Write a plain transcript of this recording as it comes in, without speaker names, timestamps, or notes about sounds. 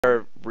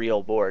our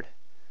real board.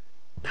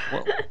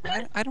 Well,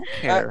 I don't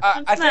care.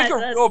 I think a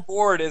That's- real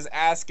board is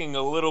asking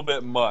a little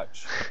bit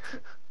much.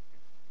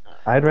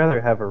 I'd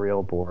rather have a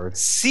real board.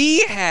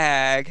 Sea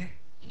Hag.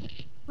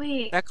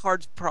 Wait. That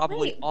card's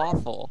probably Wait, what?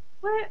 awful.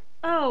 What?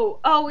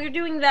 Oh, we're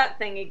doing that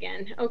thing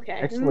again. Okay.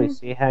 Actually,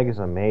 Sea Hag is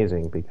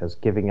amazing because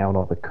giving out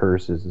all the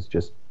curses is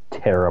just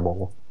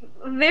terrible.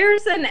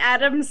 There's an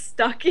Adam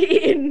Stuckey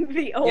in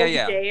the old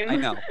Yeah,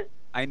 game.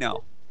 I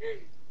know.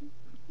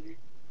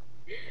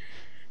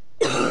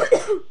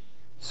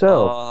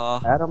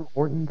 So, Adam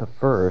Horton the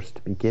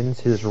First begins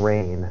his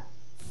reign.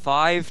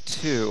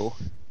 5-2.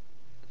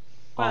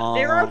 Wow,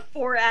 there are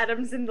 4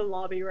 Adams in the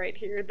lobby right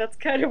here. That's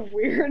kind of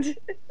weird.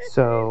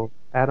 So,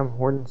 Adam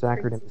Horton's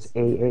acronym is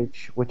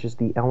AH, which is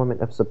the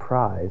element of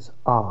surprise.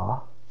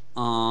 Ah.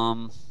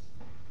 Um,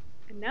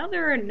 And now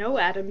there are no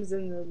Adams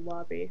in the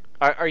lobby.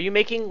 Are you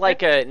making like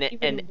That's an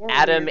even more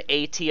Atom weird.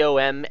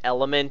 ATOM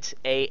element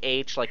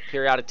AH like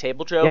periodic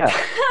table joke?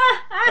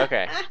 Yeah,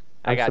 Okay,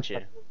 I got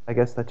you. I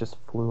guess that just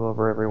flew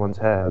over everyone's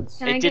heads.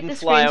 Can I It get didn't the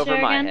fly screen over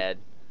share my again? head.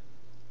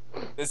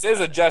 This is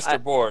a jester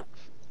board.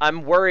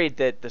 I'm worried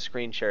that the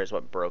screen share is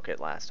what broke it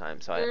last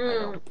time, so I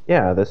don't.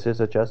 Yeah, this is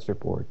a jester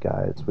board,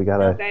 guys. We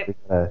gotta. Okay. We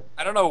gotta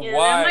I don't know Yeah,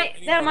 why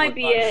that might anyone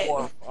be would buy it.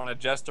 Dwarf on a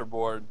jester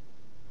board.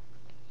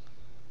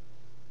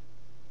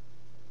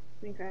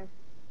 Okay.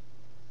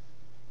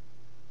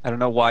 I don't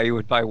know why you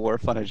would buy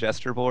Worf on a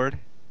Jester board.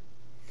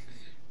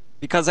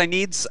 Because I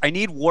need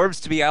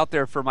Warves to be out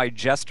there for my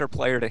Jester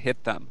player to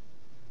hit them.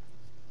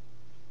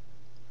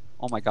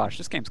 Oh my gosh,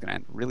 this game's gonna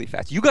end really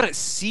fast. You got a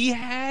Sea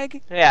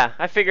Hag? Yeah,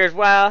 I figured.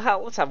 Well,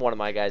 let's have one of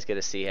my guys get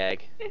a Sea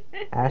Hag.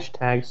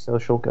 hashtag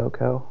social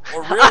GoCo.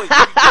 Or really,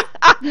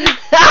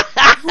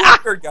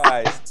 you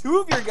get two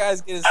of your guys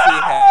get a sea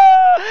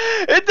hat.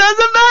 It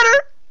doesn't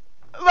matter.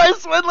 My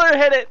swindler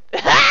hit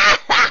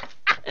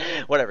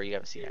it. Whatever, you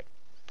have a Sea Hag.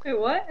 Wait,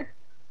 what?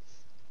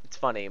 It's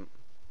funny.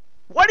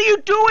 What are you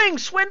doing,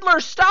 swindler?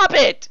 Stop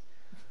it!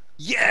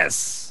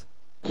 Yes.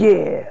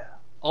 Yeah.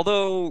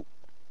 Although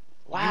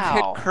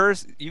Wow.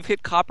 you've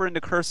hit copper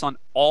into curse on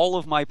all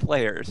of my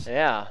players.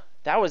 Yeah,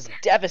 that was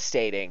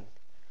devastating.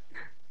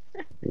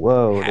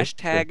 Whoa.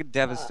 Hashtag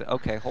devastate.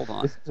 Okay, hold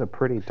on. This is a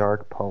pretty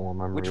dark poem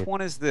I'm Which reading.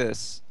 one is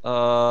this?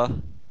 Wandering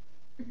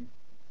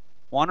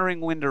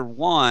Winder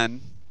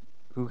 1,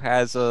 who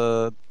has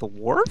the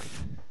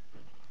Wharf?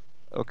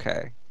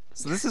 Okay.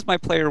 So this is my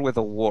player with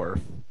a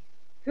Wharf.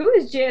 Who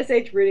is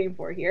JSH rooting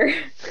for here?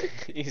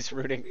 He's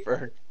rooting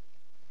for.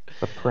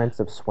 The Prince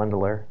of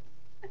Swindler.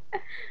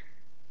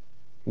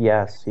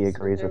 Yes, he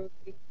agrees with.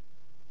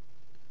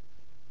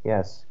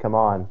 Yes, come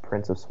on,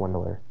 Prince of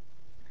Swindler.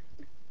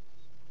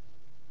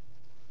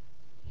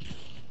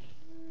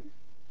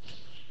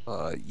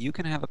 You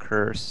can have a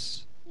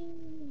curse.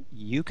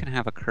 You can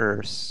have a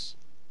curse.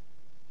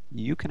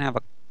 You can have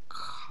a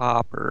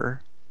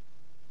copper.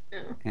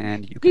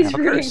 And you can He's have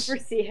a rooting curse. for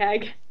Sea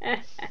Hag.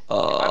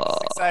 I'm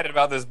excited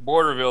about this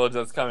border village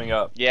that's coming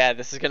up. Yeah,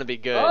 this is gonna be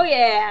good. Oh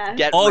yeah.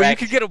 Get Oh, wrecked.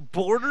 you could get a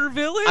border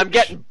village? I'm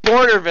getting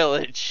Border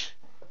Village.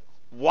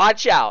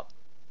 Watch out.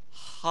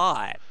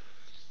 hot.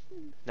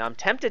 Now I'm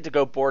tempted to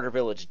go Border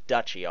Village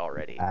Duchy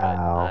already, but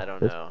Ow. I don't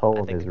This know. I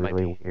poem think is it might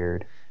really be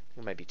weird.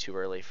 it might be too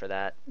early for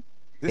that.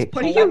 This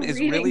What are you poem is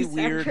really reading,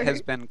 weird Zephyr?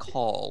 has been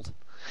called.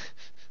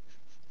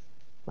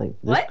 Like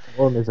this What?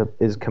 poem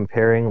is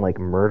comparing like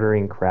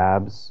murdering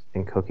crabs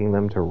and cooking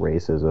them to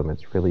racism.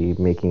 It's really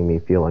making me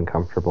feel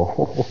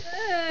uncomfortable.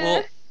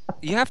 Well,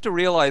 you have to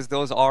realize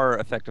those are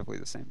effectively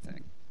the same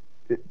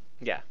thing.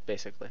 Yeah,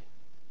 basically.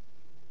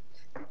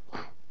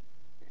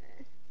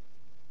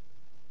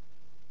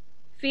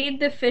 Feed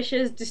the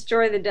fishes,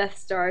 destroy the Death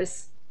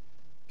Stars.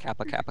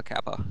 Kappa, kappa,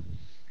 kappa.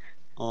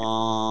 I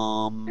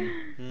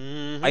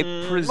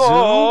Mhm. presume.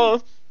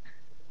 Oh.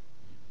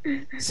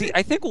 See,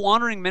 I think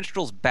Wandering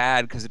Minstrel's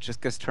bad because it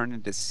just gets turned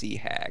into Sea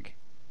Hag.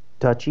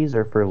 Duchies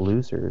are for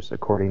losers,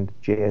 according to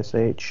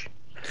JSH.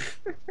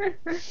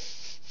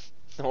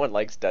 No one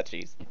likes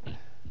duchies.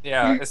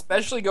 Yeah,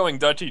 especially going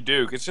Duchy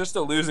Duke. It's just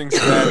a losing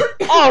strategy.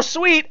 Oh,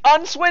 sweet!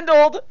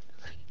 Unswindled!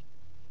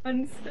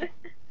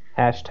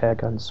 Hashtag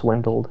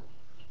unswindled.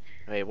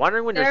 Wait,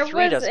 Wandering Winder There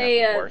 3 was doesn't a,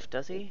 have a dwarf,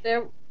 does he?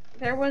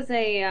 there was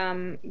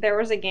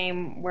a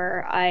game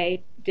where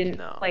I didn't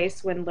No. play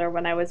Swindler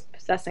when I was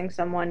possessing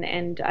someone,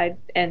 and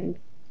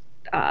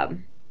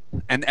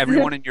And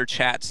everyone in your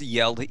chats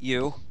yelled at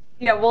you.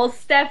 yeah, well,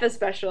 Steph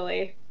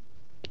especially.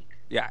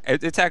 Yeah,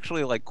 it's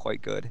actually like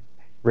quite good.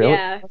 Really?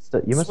 Yeah. You must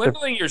have.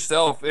 Swindling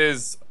yourself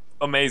is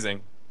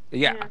amazing.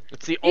 Yeah. Yeah.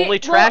 It's the Yeah, only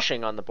well-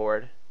 trashing on the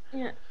board.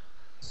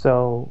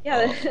 So,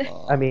 Yeah.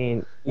 I mean,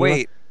 you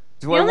Wait,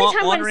 do The I only want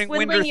time I'm Wandering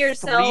Winder swindling 3 to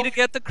yourself-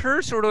 get the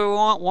curse, or do I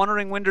want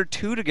Wandering Winder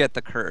 2 to get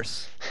the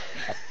curse?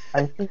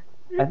 I think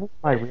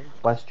my real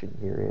question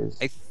here is,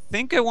 I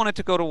think I want it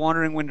to go to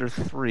Wandering Winder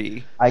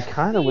 3. I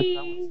kind of wish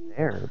I was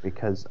there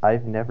because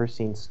I've never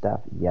seen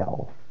Steph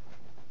yell.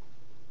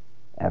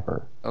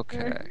 Ever.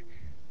 Okay.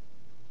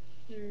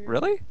 Mm.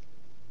 Really?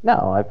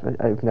 No,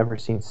 I've never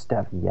seen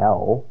Steph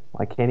yell.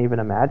 I can't even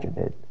imagine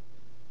it.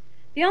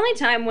 The only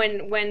time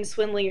when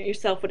swindling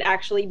yourself would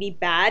actually be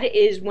bad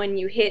is when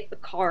you hit the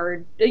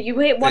card. You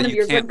hit one That of you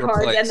your can't good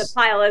cards and the replace.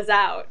 pile is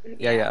out.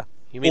 Yeah.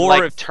 You mean Or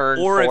like if- turn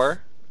or if-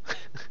 4?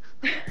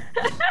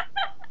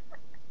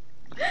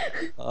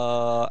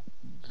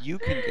 You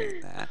can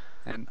gain that,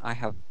 and I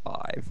have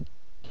 5.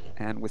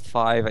 And with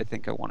 5, I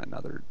think I want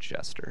another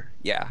Jester.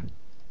 Yeah.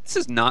 This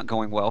is not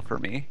going well for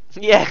me.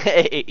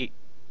 Yay!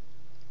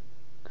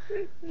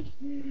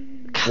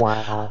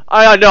 Wow.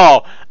 I don't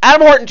know.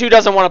 Adam Horton 2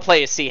 doesn't want to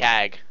play a Sea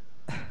Hag.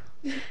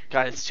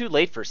 God, it's too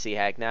late for Sea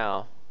Hag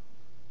now.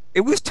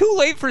 It was too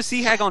late for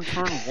Sea Hag on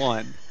turn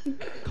 1.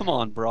 Come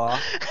on, brah.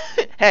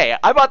 Hey,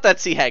 I bought that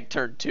Sea Hag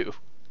turn 2.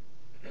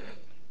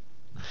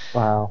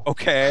 Wow.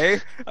 Okay.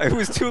 It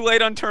was too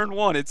late on turn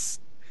 1. It's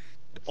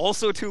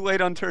also too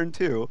late on turn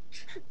 2.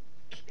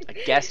 I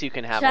guess you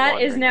can have a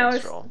Chat is Wandering now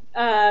Minstrel.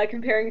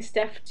 comparing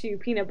Steph to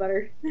peanut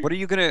butter. What are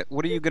you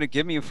gonna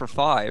give me for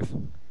 5?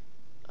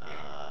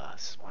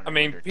 I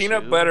mean, Wonder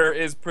peanut 2. butter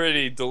is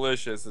pretty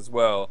delicious as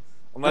well.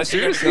 Unless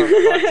you're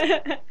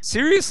seriously?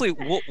 Seriously,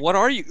 what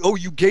are you? Oh,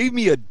 you gave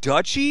me a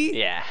duchy?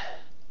 Yeah.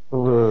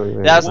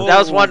 Wait. That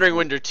was Whoa. Wandering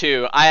Winder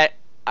 2. I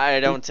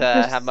don't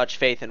have much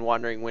faith in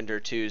Wandering Winder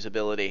 2's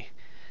ability.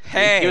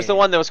 Hey, He was the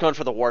one that was going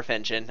for the Wharf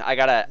Engine. I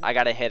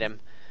gotta hit him.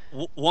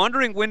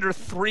 Wandering Winder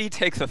 3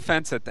 takes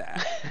offense at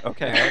that.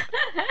 Okay.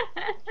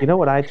 You know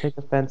what I take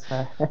offense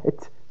at?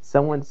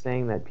 Someone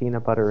saying that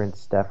peanut butter and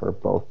Steph are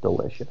both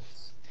delicious.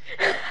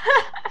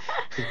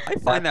 I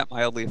find that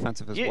mildly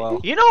offensive as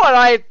well. You know what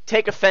I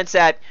take offense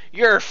at?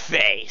 Your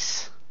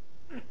face.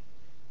 I'm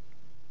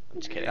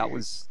just kidding. That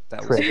was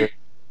Triggered.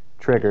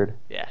 Triggered.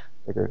 Yeah,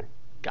 Triggered.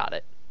 got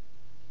it.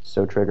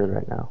 So triggered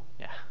right now.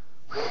 Yeah.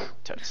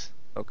 Totes.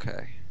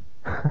 okay.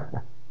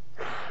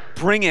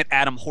 Bring it,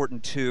 Adam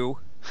Horton 2.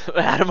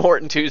 Adam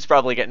Horton 2 is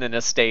probably getting an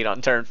estate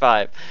on turn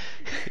 5.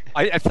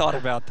 I thought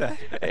about that.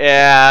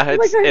 Yeah, Oh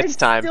my God, it's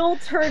time. Still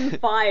turn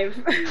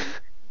 5.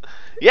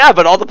 Yeah,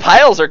 but all the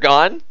piles are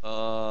gone.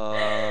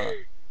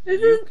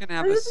 You can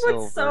have a this is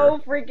what's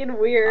silver. so freaking I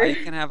weird.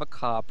 can have a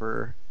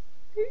copper.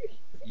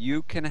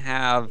 You can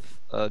have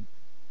a.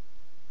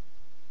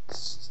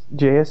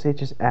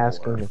 JSH is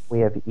asking Dwarf. if we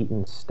have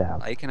eaten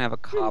Steph. I can have a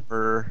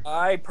copper.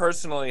 I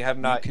personally have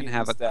You not can eaten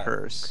have a Steph.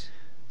 curse.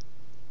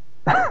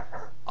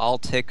 I'll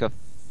take a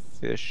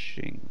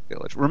fishing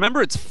village.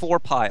 Remember, it's 4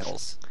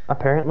 piles.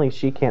 Apparently,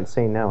 she can't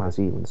say no has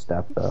eaten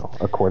Steph, though,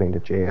 according to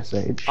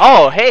JSH.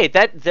 Oh, hey,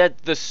 that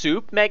the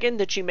soup, Megan,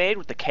 that you made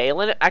with the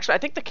kale in it. Actually, I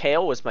think the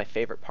kale was my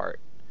favorite part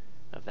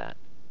of that.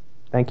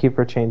 Thank you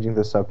for changing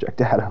the subject,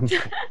 Adam.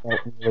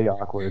 That's really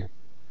awkward.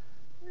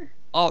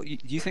 Oh,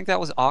 you think that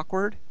was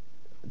awkward?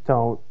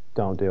 Don't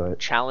do it.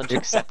 Challenge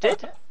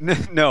accepted.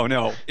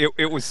 No.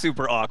 It was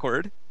super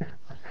awkward.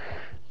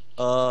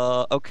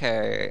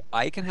 Okay.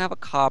 I can have a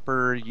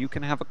copper. You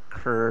can have a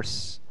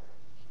curse.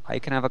 I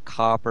can have a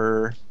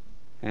copper,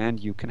 and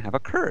you can have a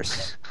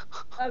curse.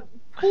 A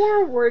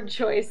poor word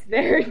choice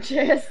there,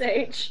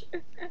 JSH.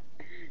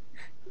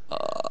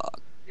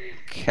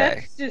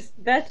 Okay.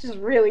 That's just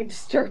really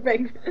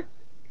disturbing.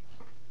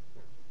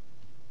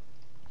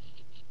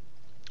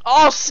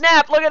 Oh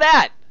snap! Look at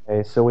that.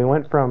 Okay, so we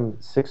went from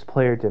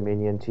 6-player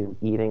Dominion to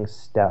eating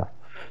Steph.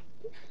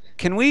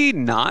 Can we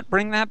not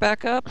bring that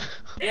back up?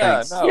 Yeah,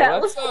 Thanks. no. Yeah,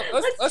 let's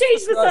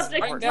change the discuss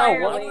subject right now.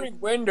 entirely. Wandering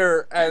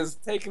Winder has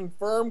taken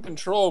firm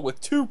control with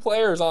 2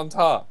 players on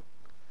top.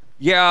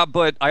 Yeah,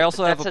 but I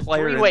also have That's a a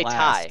player in three-way last.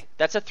 tie.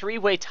 That's a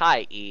three-way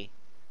tie. E.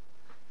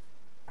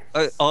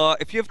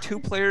 If you have 2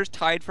 players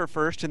tied for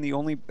first and the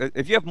only,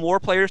 if you have more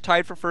players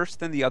tied for first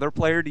than the other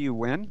player, do you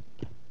win?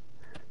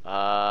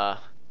 That's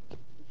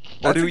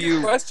do a good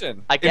you-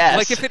 question. I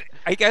guess.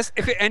 I guess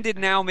if it ended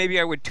now, maybe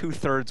I would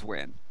 2/3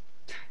 win.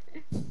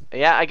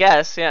 Yeah, I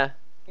guess. Yeah.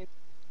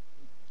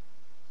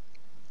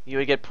 You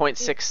would get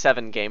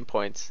 0.67 game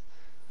points.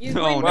 You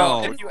No, win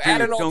Well, no, if you dude,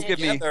 add it all don't give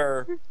me-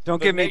 together, Don't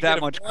The give me that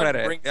negative much one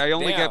credit. brings I it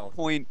only down. get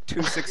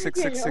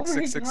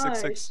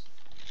 .266666666.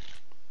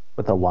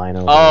 With a line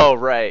over. Oh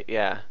right,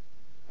 yeah.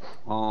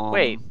 Um,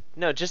 Wait,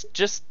 no, just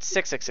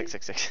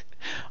 66666.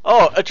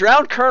 Oh, a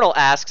drowned colonel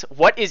asks,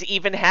 "What is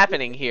even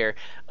happening here?"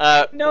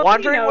 Nobody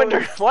Wandering Winder,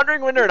 knows.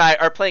 Wandering Winder, and I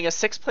are playing a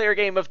 6-player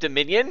game of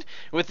Dominion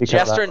with Because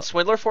Jester I- and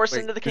Swindler forced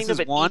Wait, into the this kingdom, is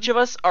but one? each of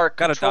us are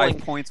Gotta controlling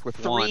dive points with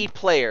 3 one.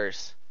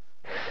 players.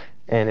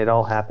 And it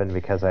all happened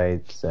because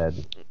I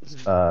said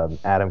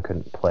Adam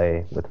couldn't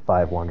play with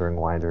 5 Wandering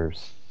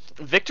Winders.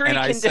 Victory And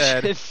I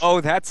condition. said,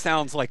 "Oh, that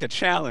sounds like a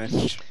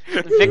challenge."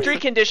 Victory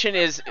condition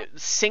is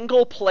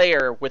single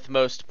player with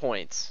most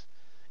points.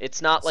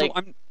 It's not like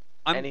so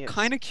I'm anything.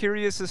 kind of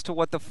curious as to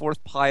what the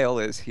 4th pile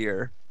is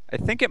here. I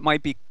think it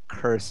might be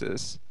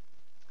curses.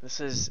 this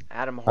is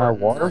Adam Horton.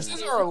 War?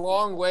 Curses are a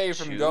long way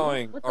from Two?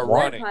 going What's or the word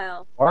running.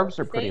 pile? Orbs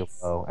are pretty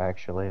States? low,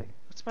 actually.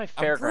 What's my I'm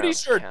fairgrounds pretty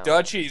sure count?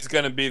 Duchy's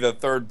gonna be the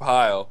 3rd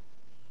pile.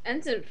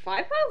 Ends in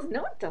 5 piles?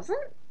 No, it doesn't.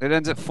 It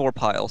ends at 4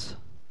 piles.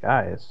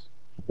 Guys,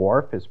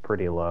 Wharf is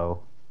pretty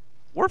low.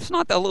 Wharf's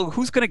not that low.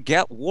 Who's gonna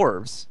get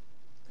wharves?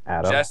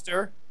 Adam,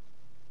 Jester?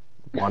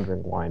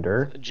 Wandering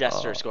Winder.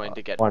 Jester's going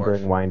to get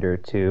Wandering Wharf. Winder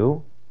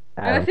 2.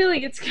 I Adam feel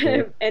like it's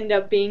gonna end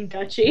up being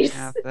duchies.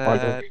 Have Wonder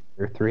that.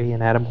 Winder 3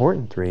 and Adam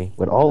Horton 3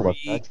 would all love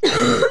Three,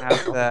 that.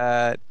 have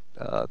that.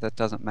 That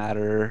doesn't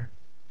matter.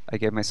 I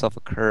gave myself a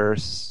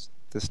curse.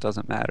 This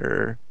doesn't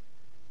matter.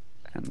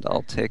 And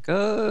I'll take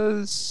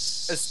a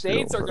Estates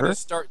are silver. going to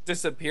start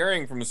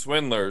disappearing from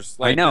swindlers.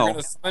 I Like, know. They're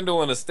going to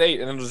swindle an estate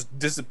and then just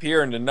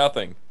disappear into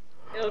nothing.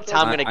 That's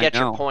how I'm gonna I get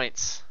your know.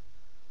 points.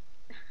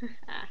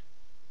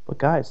 But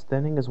guys,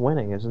 thinning is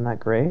winning. Isn't that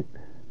great?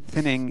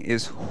 Thinning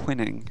is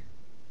winning.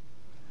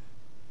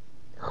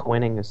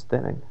 Winning is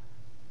thinning.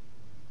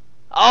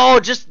 Oh,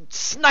 just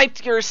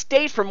sniped your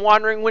estate from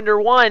Wandering Winder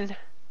 1.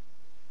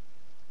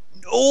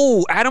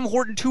 Oh, Adam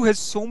Horton 2 has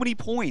so many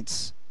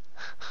points.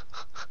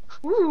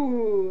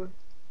 Ooh.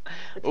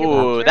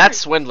 Ooh, that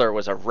Swindler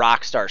was a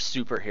rockstar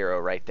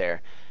superhero right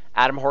there.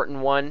 Adam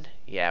Horton 1.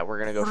 Yeah, we're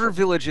gonna go Border for.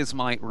 Villages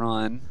might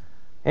run.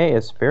 Hey,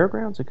 is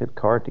Fairgrounds a good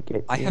card to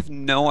get? I you? have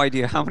no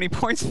idea how many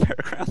points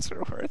Fairgrounds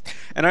are worth,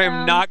 and I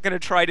am not going to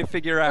try to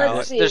figure out.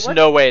 let's see. There's what-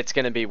 no way it's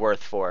gonna be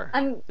worth 4.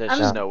 I'm There's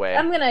just no way.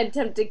 I'm gonna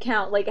attempt to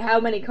count like how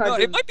many cards. No,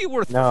 it might be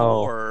worth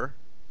No. 4.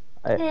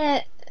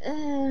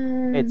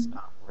 It's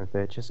not worth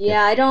it. Just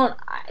yeah, I don't.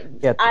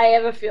 Get- I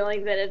have a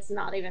feeling that it's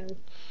not even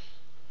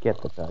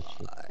get the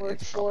Duchy.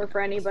 worth 4 for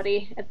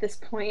anybody at this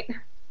point.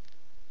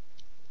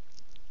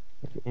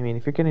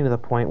 If you're getting to the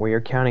point where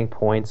you're counting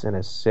points in a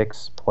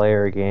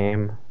 6-player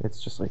game,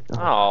 it's just like,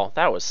 Oh,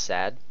 that was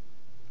sad.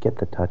 get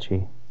the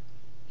Duchy.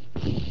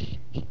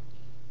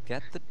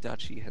 Get the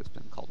Duchy has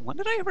been called. When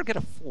did I ever get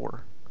a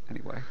 4?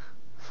 Anyway.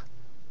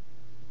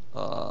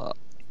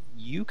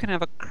 You can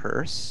have a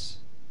curse.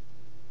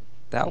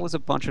 That was a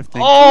bunch of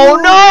things. Oh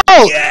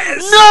no!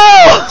 Yes!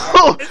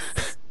 No!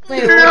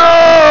 Wait,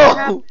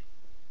 No!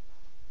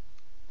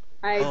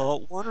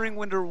 Wandering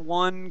Winder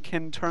 1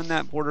 can turn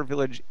that border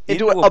village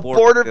Into into a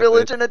border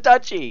village and a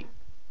duchy.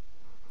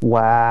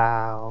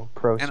 Wow,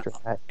 pro And-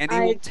 strat. and he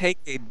will take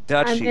a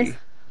duchy.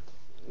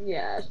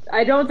 Yeah,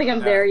 I don't think I'm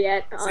there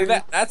yet. See,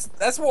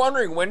 that's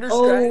Wandering Winder's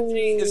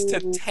strategy is to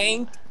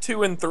tank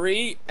 2 and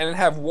 3 and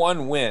have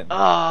 1 win.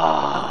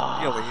 Oh.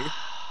 Really?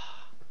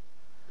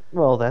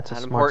 Well, that's a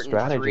Adam smart Horton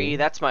strategy. 3.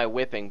 That's my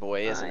whipping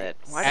boy, isn't it?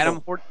 Why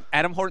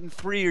Adam Horton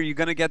 3, are you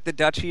going to get the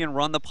duchy and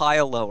run the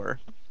pile lower?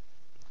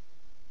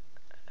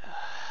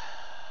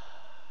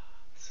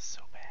 This is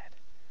so bad.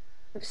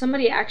 If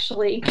somebody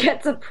actually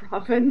gets a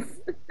province,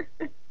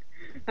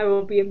 I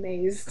will be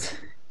amazed.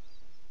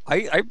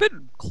 I've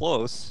been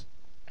close.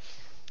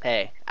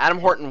 Hey, Adam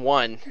Horton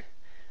 1.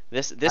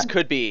 This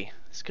could be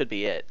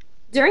it.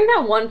 During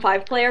that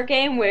 1-5-player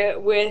game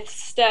with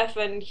Steph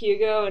and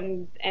Hugo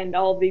and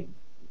all the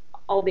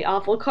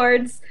awful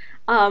cards,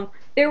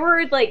 there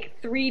were like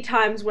 3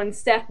 times when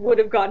Steph would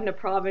have gotten a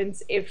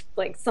province if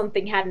like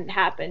something hadn't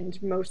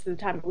happened. Most of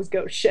the time it was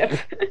Ghost Ship.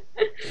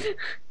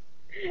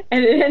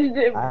 And it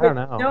ended I with don't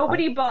know.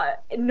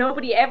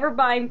 nobody ever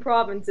buying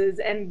provinces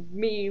and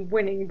me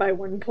winning by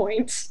 1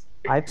 point.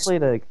 I've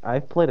played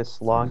a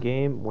slog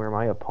game where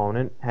my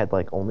opponent had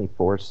like only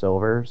 4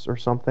 silvers or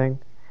something,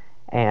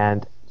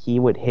 and he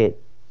would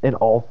hit, and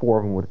all 4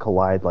 of them would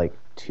collide like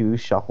 2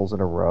 shuffles in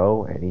a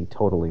row, and he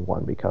totally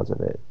won because of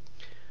it.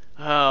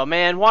 Oh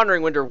man,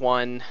 Wandering Winder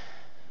 1.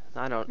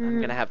 I'm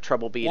gonna have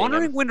trouble beating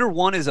Wandering him. Winder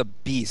 1 is a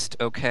beast,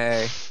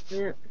 okay?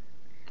 Yeah.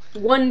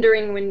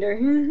 Wondering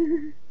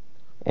Winder.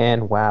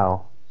 And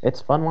wow, it's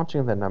fun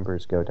watching the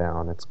numbers go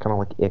down. It's kind of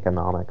like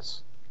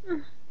economics.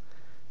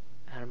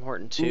 Adam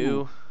Horton 2.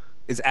 Ooh.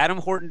 Is Adam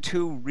Horton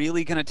 2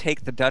 really going to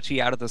take the duchy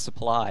out of the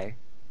supply?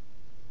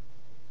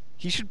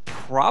 He should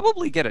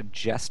probably get a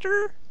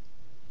jester?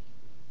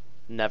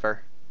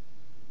 Never.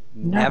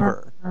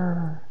 Never.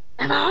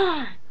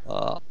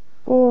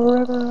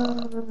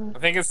 Forever. I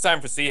think it's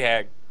time for Sea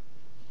Hag.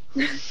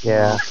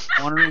 Yeah.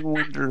 Wandering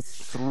Winder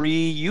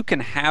 3, you can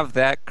have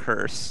that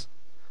curse.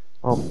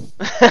 Oh,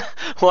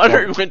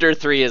 Wandering Winder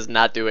 3 is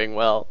not doing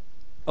well.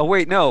 Oh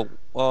wait, no.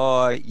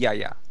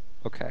 Yeah.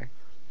 Okay.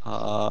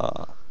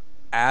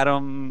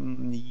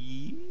 Adam,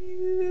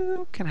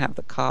 you can have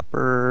the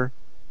copper.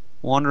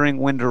 Wandering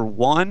Winder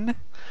 1.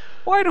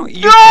 Why don't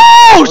you?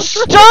 No!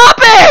 Stop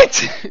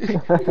it!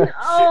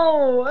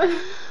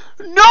 Oh.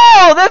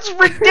 No, that's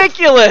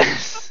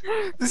ridiculous.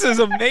 This is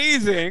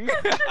amazing.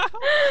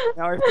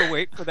 Now I have to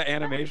wait for the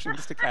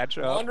animations to catch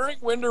up. Wandering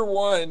Winder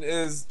 1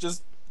 is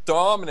just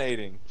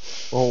dominating.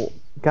 well,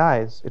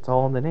 guys, it's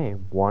all in the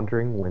name.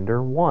 Wandering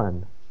Winder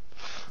 1.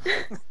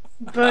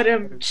 But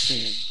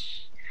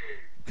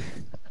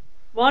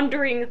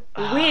Wandering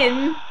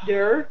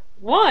Winder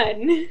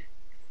 1.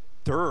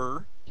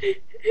 Durr.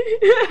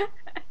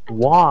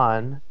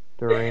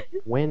 Wandering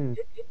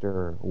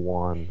Winder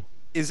 1.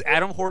 Is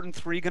Adam Horton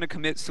 3 going to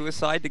commit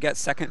suicide to get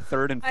 2nd,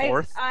 3rd, and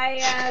 4th?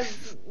 I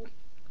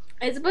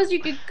suppose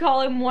you could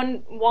call him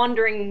one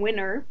Wandering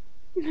Winner.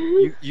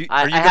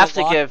 I have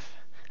to give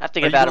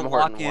Adam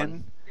Horton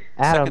 1.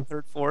 Adam, 2nd,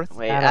 3rd, 4th?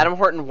 Wait, Adam. Adam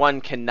Horton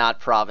 1 cannot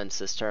province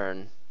this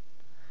turn.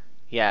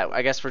 Yeah,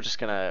 I guess we're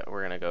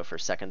gonna go for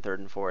 2nd, 3rd,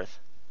 and 4th.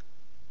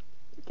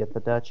 get the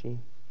duchy.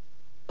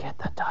 Get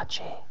the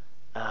duchy.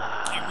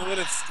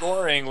 Cumulative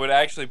scoring would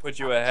actually put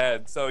you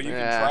ahead, so you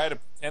Yeah. can try to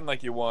pretend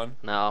like you won.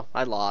 No,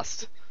 I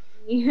lost.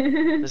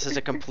 This is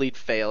a complete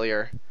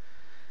failure.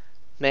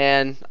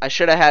 Man, I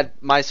should have had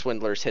my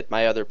swindlers hit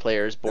my other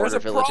players' There's border a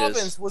villages.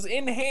 province was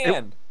in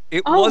hand.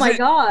 It Oh wasn't. my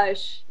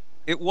gosh.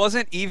 It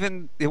wasn't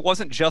even. It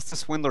wasn't just the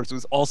swindlers. It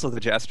was also the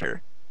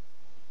jester.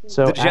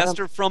 So The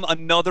jester from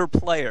another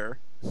player.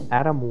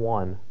 Adam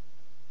won.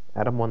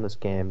 Adam won this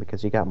game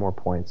because he got more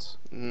points.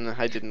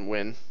 I didn't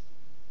win.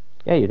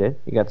 Yeah, you did.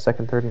 You got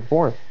second, third, and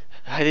fourth.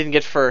 I didn't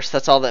get first.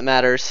 That's all that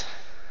matters.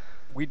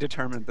 We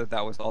determined that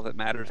that was all that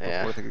matters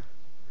Yeah. before the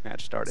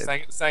match started.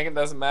 Second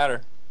doesn't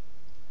matter.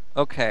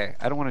 Okay,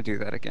 I don't want to do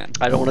that again.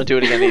 I don't want to do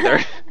it again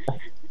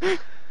either.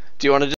 Do you want to